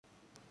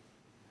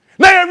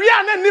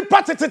ni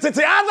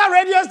patititi other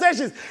radio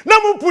stations. Na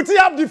mu put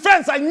up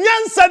defense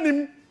anyansa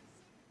nim.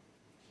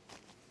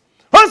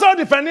 Also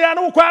defend ya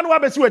no kwa no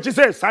abesi wachi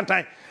say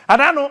sometime.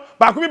 Adano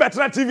ba ko bi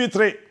betra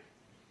TV3.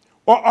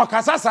 O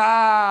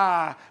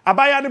kasasa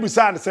abaya ne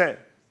busa say.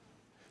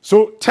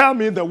 So tell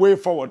me the way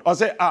forward. Or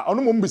say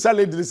onu mo bisa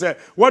lady say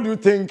what do you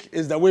think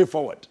is the way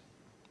forward?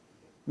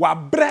 Wa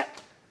bre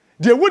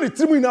de woni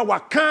timu na wa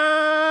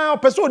kan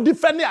person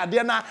defend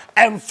ade na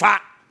emfa.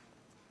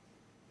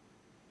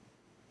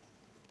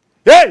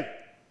 Hey!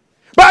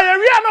 By a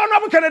real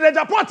no Canada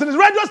Japan to the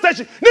radio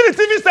station, the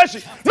TV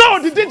station, no,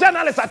 the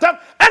journalist at them,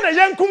 and a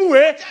young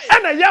Kumwe,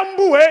 and a young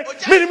Bue,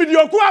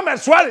 Midioku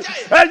Swally,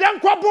 a young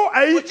Quapo,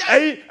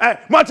 a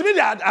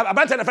multimedia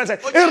about the defense,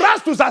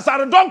 Erastus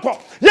Asaradonko,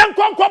 young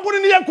Quapo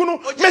in the Yankunu,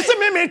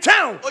 Messi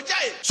town.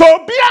 So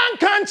Bian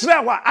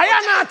Cantrawa, I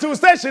am not to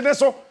station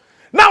so.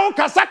 Now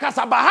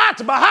Kasakasa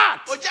Bahat.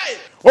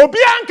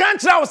 Obian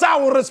Cantrawa, I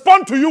will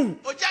respond to you.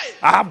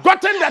 I have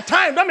gotten the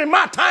time, that means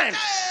my time.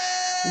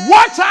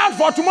 Watch out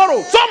for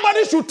tomorrow.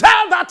 Somebody should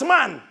tell that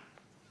man.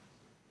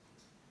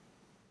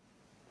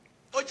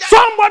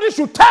 Somebody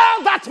should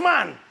tell that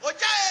man.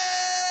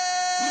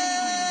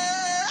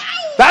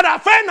 That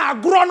affair na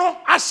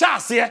grono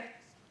ashasie.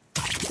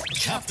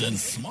 Captain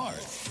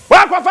Smart.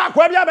 Well,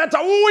 better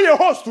who you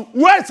host to?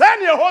 Where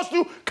send your host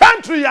to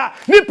country ya?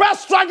 Nipa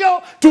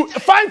struggle to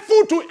find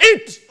food to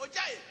eat.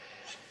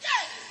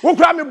 Who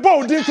cry me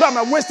bold, didn't cry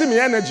me wasting me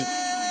energy.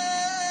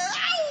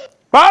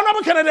 But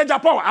I'm Canada,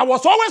 Japan. I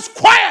was always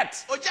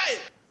quiet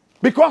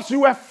because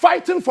you were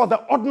fighting for the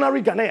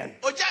ordinary Ghanaian.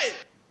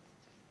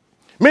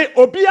 Me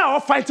Obia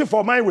or fighting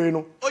for my way,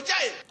 no.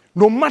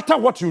 No matter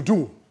what you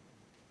do,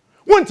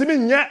 want to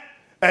mean yeah,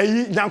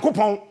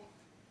 Yankopon,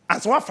 and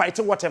so I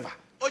fighting whatever.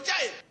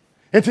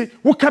 Eti,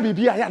 what can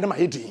be I am my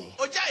head?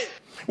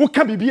 What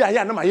can be I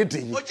am my head?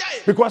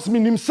 Because me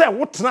himself,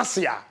 what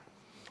Nasia,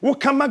 what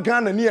can my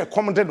Ghana near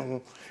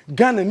commandant,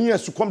 Ghana near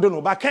succumbed no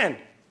back end.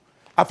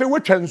 I feel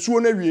what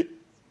transsume every.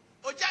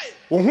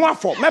 Who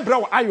for me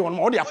bra iron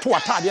or the ato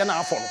atade na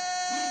afọ no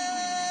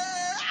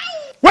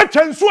we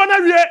twansu na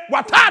wie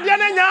watade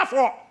na nya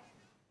afọ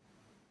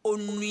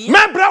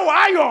me bra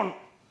iron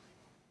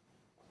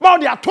ma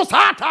the ato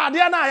sa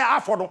atade na ya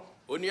afọ no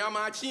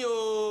onuama achi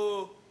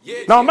o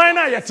na man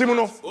na yetim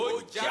no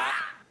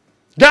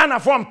Ghana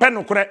for mpe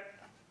no kure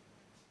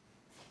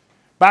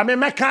ba me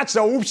meka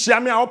kire wo hia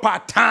me a wo pa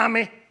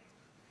atame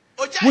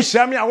wo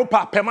hia me a wo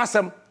pa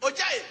pemasem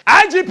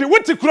IGP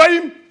wuti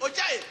kuroyim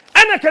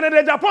Ena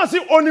Canada Japan si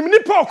onim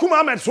nipa okuma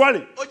Ahmed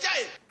Swally.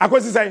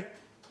 Akwesi say.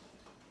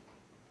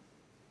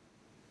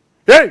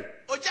 Hey.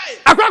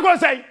 Akwako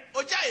say.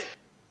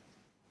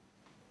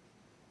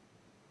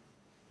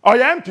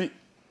 Oya MP.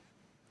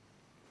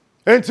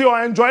 Enti you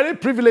enjoy the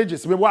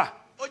privileges we wa.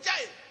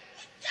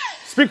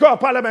 Speaker of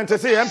Parliament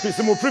say MP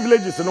some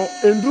privileges no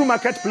Endru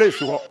marketplace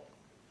ho.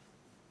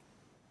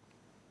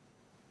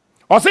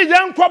 O say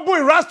yankwa boy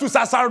Erastus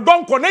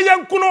Asaradonko na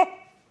yankuno.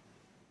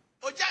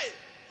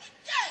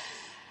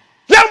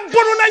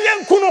 Yambono na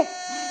yankuno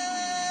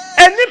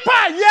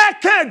enipa ye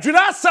ka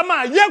adwira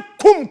sama ye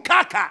kum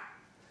kaka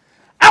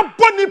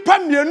aboni pa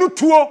mienu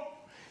tuo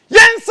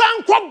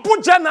yensan kwabo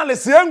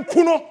journalist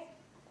yankuno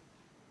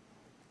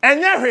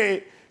enye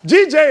hwe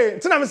GJ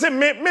tina me say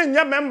me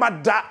nya member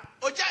da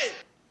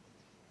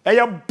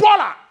eye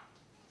bola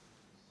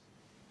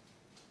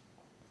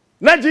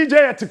na GJ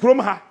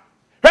etikrom ha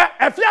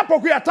efi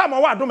apoku ya tama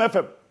wa Adom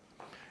FM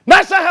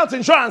National Health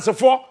Insurance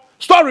for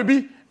story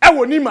bi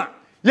ewo nima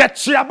yet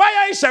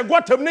Chiabaya is a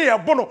guatem near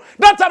Bono.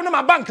 That time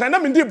my bank and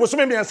I'm in deep with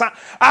I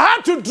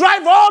had to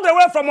drive all the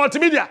way from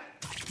Multimedia.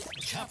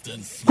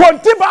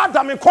 Contiba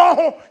Dami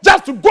Koho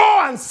just to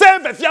go and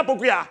save a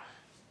Fiapokia.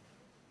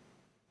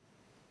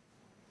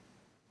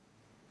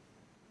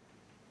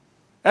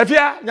 If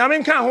ya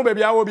Yamin can't hold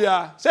baby, I will be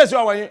says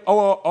your way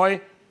or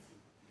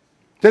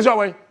says your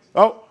way.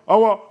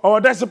 Oh,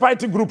 that's a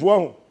party group.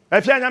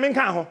 If ya Yamin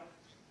can't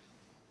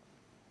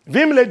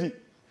Vim lady.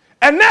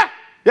 And now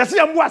you see,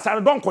 I'm was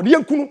a donkey, the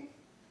Yankunu.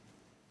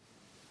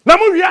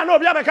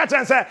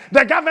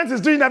 The government is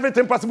doing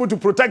everything possible to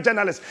protect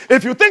journalists.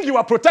 If you think you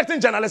are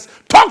protecting journalists,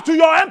 talk to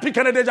your MP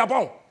Canada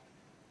Japan.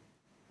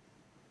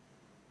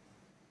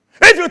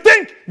 If you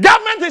think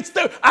government is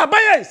still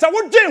Abaye, so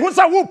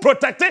who will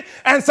protect it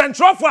and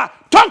Central for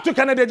talk to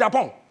Canada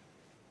Japan.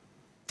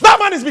 That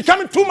man is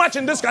becoming too much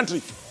in this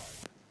country.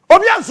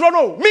 Obian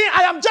no, me,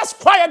 I am just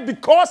quiet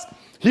because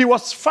he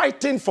was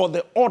fighting for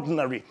the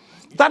ordinary.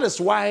 That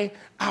is why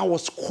I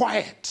was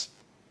quiet.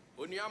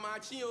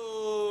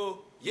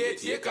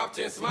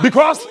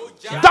 Because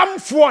damn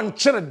for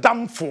and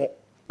damn for.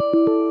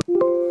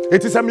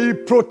 It is me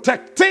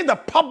protecting the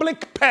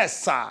public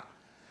purse. I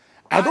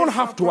don't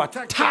have to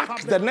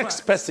attack the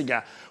next person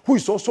who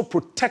is also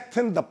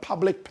protecting the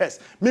public purse.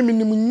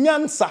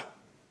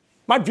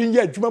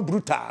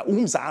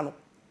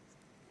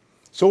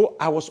 So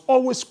I was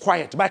always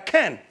quiet. But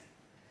Ken,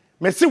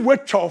 me see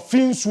what your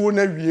fins won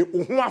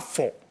a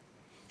for.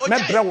 Me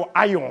brewo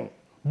iron,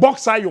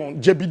 box iron,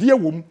 jebidie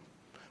wom.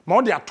 Ma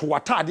o de ato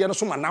atade no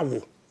so ma na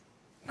wo.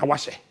 Na wa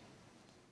hye.